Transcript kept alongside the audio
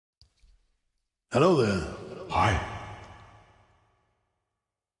Hello there. Hi.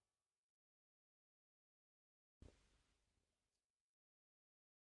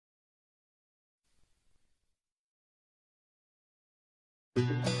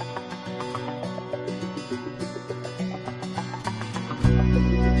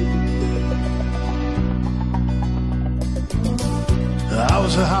 I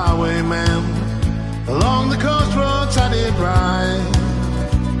was a highwayman. Along the coast roads I did ride,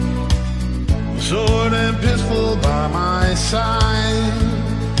 sword and pistol by my side.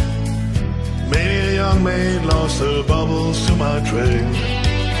 Many a young maid lost her bubbles to my trade.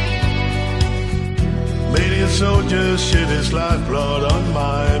 Many a soldier shed his lifeblood on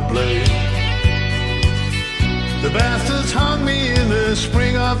my blade. The bastards hung me in the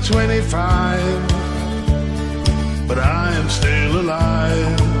spring of 25, but I am still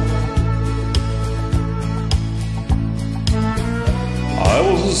alive. I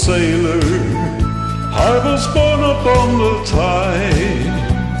was a sailor, I was born upon the tide,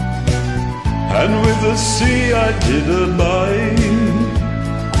 and with the sea I did abide.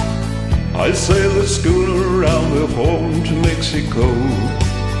 I sailed the schooner around the home to Mexico.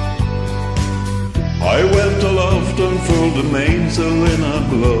 I went aloft and furled the mainsail in a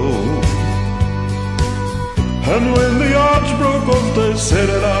blow. And when the odds broke off, they said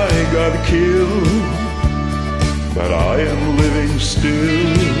that I got killed, but I am living still.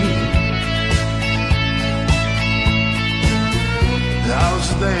 I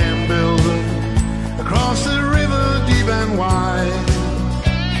was a dam builder across the river deep and wide,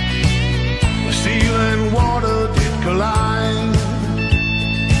 where steel and water did collide.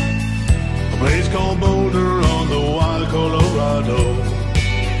 A place called Boulder on the wild Colorado.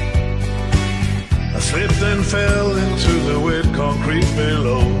 I slipped and fell into the wet concrete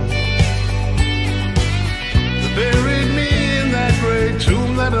below. They buried me in that great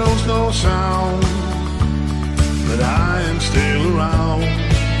tomb that knows no sound, but I am still around.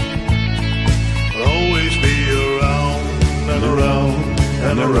 I'll always be around and around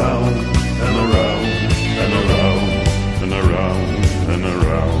and around and around and around And around and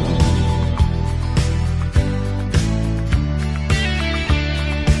around.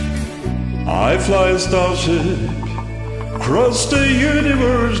 I fly a starship across the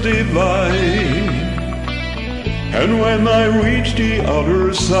universe divide, and when I reach the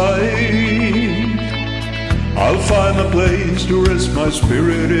other side, I'll find a place to rest my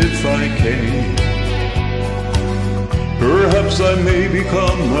spirit if I can. Perhaps I may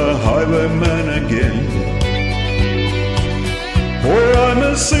become a highwayman again, or I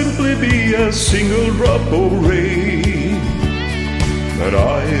may simply be a single drop of rain, but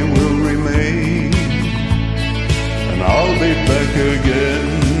I will remain, and I'll be back again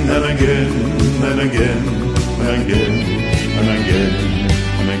and again and again and again and again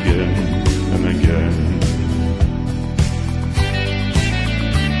and again and again.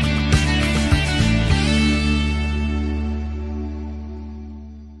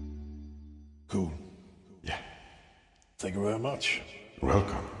 Cool. Yeah, Thank you very much.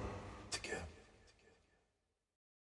 welcome.